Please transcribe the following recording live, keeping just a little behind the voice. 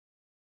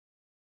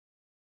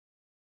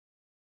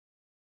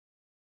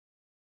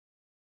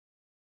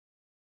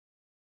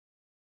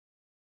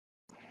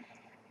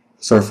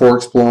It's our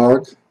Forex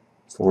blog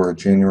for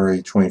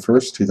January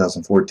 21st,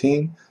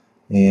 2014,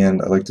 and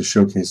I'd like to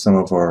showcase some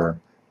of our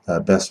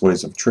best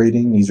ways of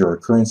trading. These are our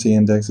currency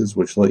indexes,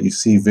 which let you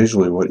see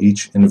visually what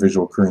each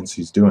individual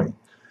currency is doing.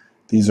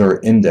 These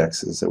are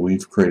indexes that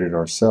we've created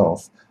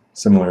ourselves,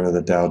 similar to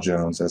the Dow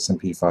Jones,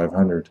 S&P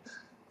 500.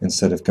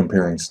 Instead of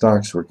comparing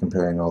stocks, we're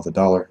comparing all the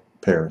dollar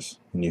pairs,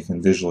 and you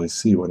can visually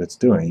see what it's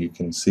doing. You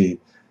can see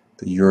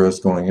the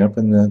euro's going up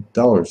and the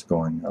dollar's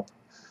going up.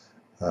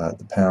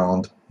 The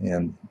pound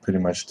and pretty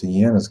much the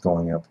yen is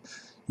going up.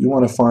 You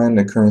want to find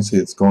a currency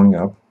that's going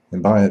up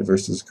and buy it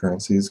versus a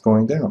currency that's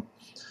going down.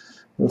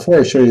 Before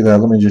I show you that,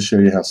 let me just show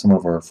you how some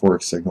of our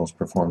Forex signals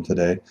performed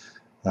today.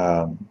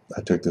 I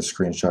took this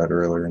screenshot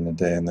earlier in the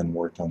day and then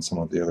worked on some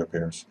of the other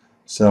pairs.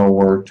 Sell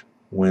worked,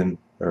 win,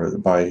 or the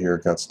buy here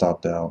got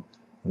stopped out,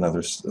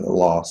 another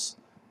loss,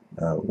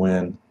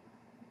 win,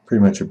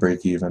 pretty much a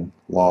break even,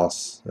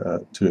 loss,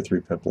 2 or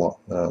 3 pip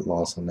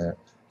loss on that,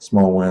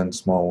 small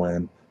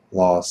win,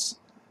 loss.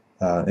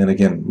 And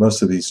again,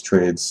 most of these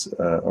trades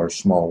are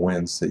small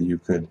wins that you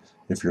could,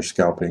 if you're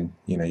scalping,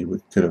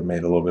 you could have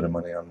made a little bit of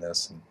money on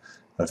this and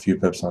a few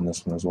pips on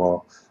this one as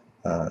well.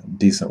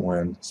 Decent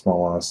win,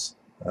 small loss,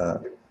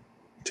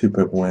 2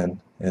 pip win,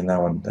 and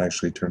that one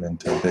actually turned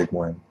into a big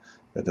win.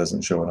 That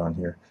doesn't show it on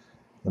here.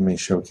 Let me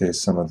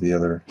showcase some of the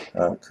other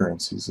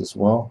currencies as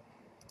well.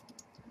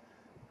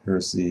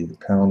 Here's the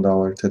pound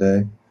dollar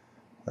today.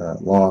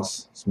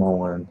 Loss, small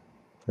win,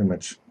 pretty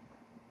much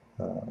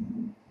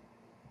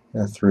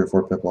 3 or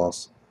 4 pip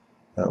loss.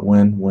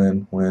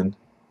 Win,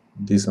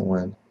 decent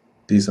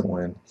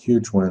win,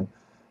 huge win,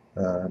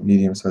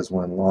 medium-sized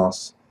win,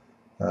 loss,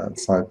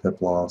 5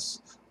 pip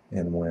loss,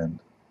 and win.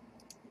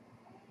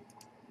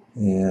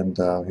 And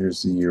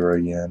here's the euro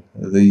yen.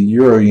 The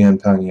euro yen,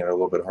 pound yen are a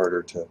little bit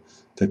harder to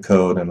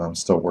code, and I'm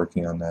still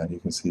working on that. You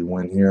can see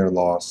win here,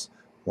 loss,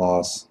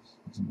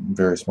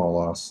 very small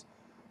loss,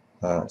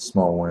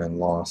 small win,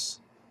 loss,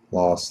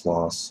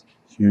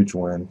 huge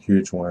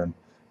win,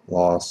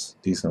 loss,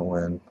 decent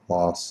win,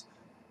 loss,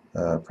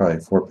 probably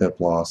 4 pip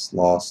loss,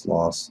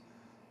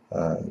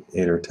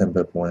 8 or 10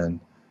 pip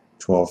win,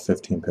 12,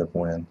 15 pip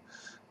win.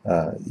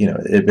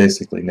 It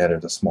basically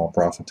netted a small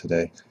profit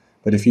today.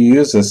 But if you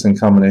use this in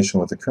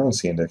combination with the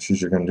currency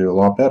indexes, you're going to do a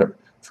lot better.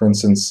 For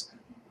instance,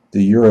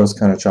 the euro is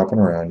kind of chopping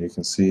around. You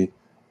can see,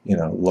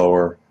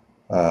 lower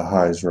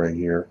highs right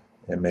here.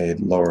 It made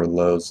lower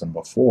lows than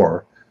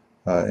before.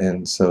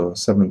 And so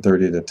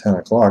 7:30 to 10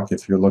 o'clock,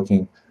 if you're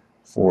looking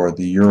for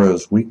the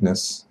euro's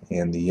weakness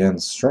and the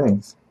yen's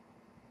strength,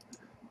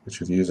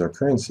 which if you use our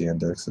currency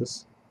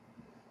indexes,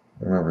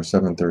 remember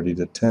 7:30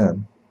 to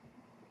 10,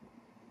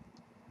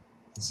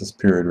 it's this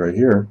period right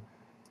here,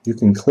 you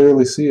can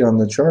clearly see on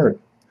the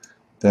chart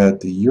that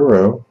the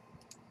euro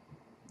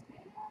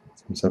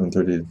from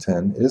 7:30 to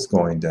 10 is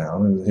going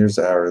down, and here's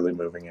the hourly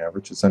moving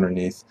average. It's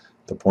underneath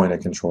the point of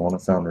control, and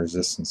it found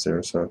resistance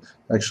there. So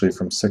actually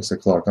from 6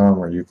 o'clock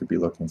onward, you could be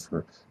looking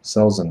for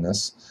sells in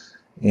this.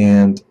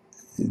 And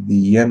the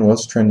yen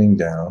was trending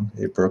down.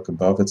 It broke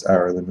above its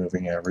hourly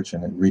moving average,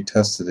 and it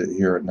retested it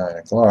here at 9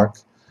 o'clock.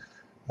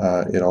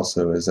 It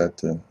also is at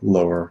the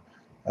lower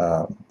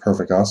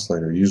perfect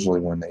oscillator. Usually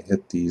when they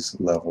hit these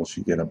levels,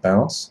 you get a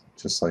bounce,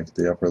 just like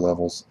the upper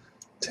levels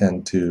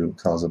tend to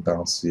cause a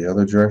bounce the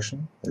other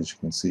direction, as you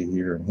can see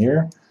here and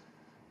here.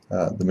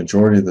 The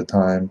majority of the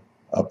time,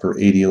 upper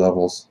 80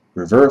 levels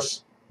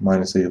reverse,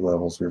 minus 80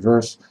 levels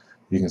reverse.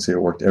 You can see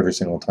it worked every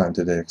single time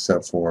today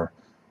except for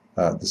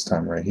this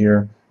time right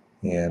here,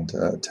 and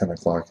 10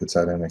 o'clock it's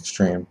at an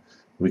extreme.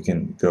 We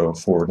can go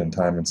forward in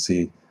time and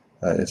see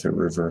if it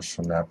reversed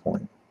from that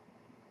point.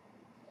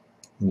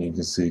 And you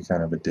can see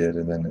kind of it did,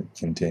 and then it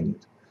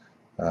continued.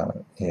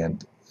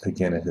 And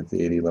again, it hit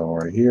the 80 level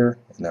right here,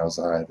 and that was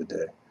the high of the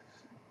day.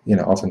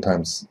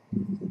 Oftentimes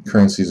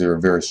currencies are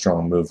a very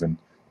strong move in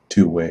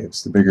 2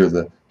 waves. The bigger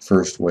the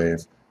first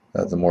wave,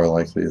 the more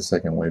likely the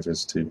second wave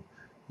is to,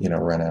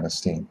 run out of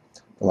steam.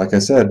 But like I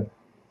said,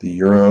 the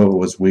euro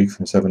was weak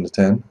from 7 to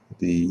 10.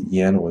 The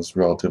yen was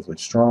relatively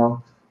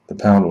strong. The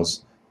pound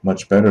was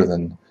much better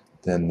than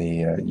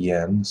the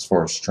yen as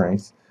far as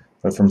strength.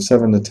 But from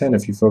 7 to 10,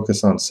 if you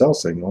focus on sell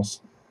signals,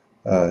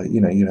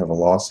 you'd have a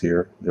loss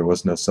here. There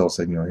was no sell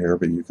signal here,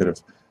 but you could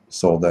have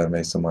sold that and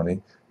made some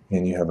money.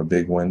 And you have a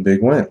big win.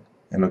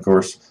 And of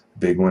course,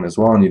 big win as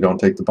well, and you don't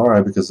take the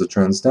buy because the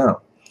trend's down.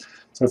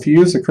 So if you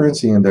use the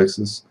currency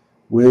indexes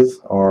with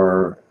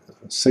our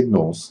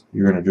signals,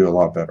 you're going to do a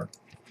lot better.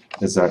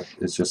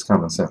 It's just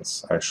common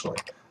sense, actually.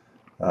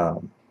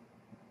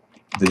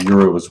 The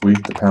euro was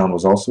weak. The pound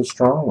was also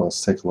strong.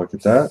 Let's take a look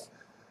at that.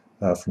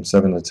 From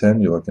 7 to 10,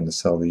 you're looking to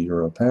sell the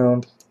euro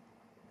pound.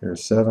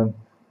 Here's 7.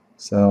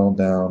 Sell,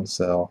 down,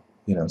 sell.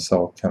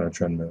 Sell counter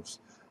trend moves.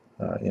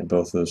 In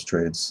both those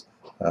trades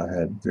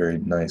had very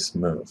nice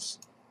moves.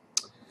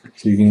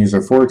 So you can use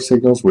our Forex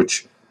signals,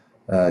 which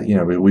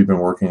we've been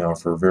working on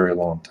for a very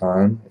long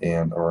time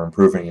and are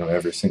improving them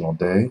every single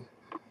day.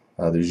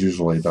 There's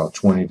usually about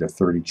 20 to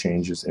 30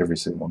 changes every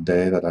single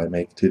day that I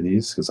make to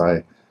these, because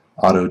I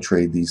auto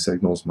trade these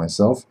signals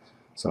myself,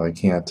 so I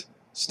can't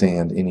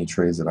stand any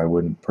trades that I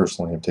wouldn't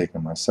personally have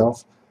taken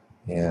myself,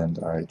 and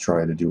I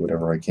try to do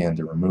whatever I can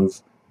to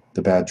remove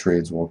the bad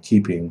trades while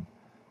keeping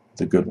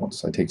the good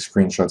ones. I take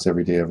screenshots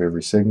every day of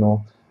every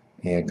signal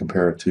and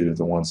compare it to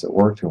the ones that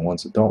worked and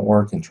ones that don't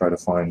work, and try to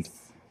find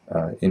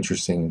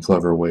interesting and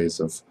clever ways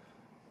of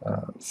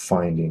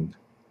finding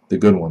the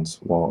good ones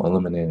while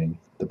eliminating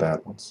the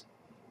bad ones.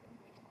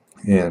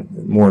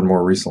 And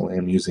more recently,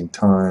 I'm using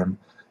time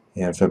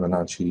and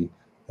Fibonacci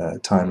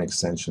time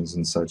extensions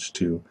and such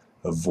to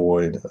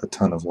avoid a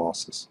ton of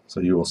losses. So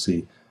you will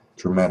see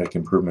dramatic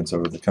improvements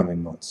over the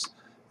coming months.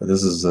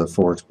 This is a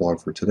Forex blog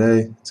for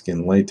today. It's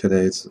getting late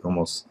today. It's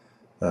almost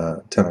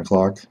 10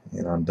 o'clock,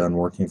 and I'm done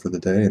working for the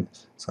day, and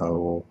so I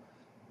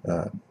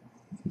will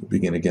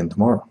begin again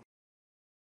tomorrow.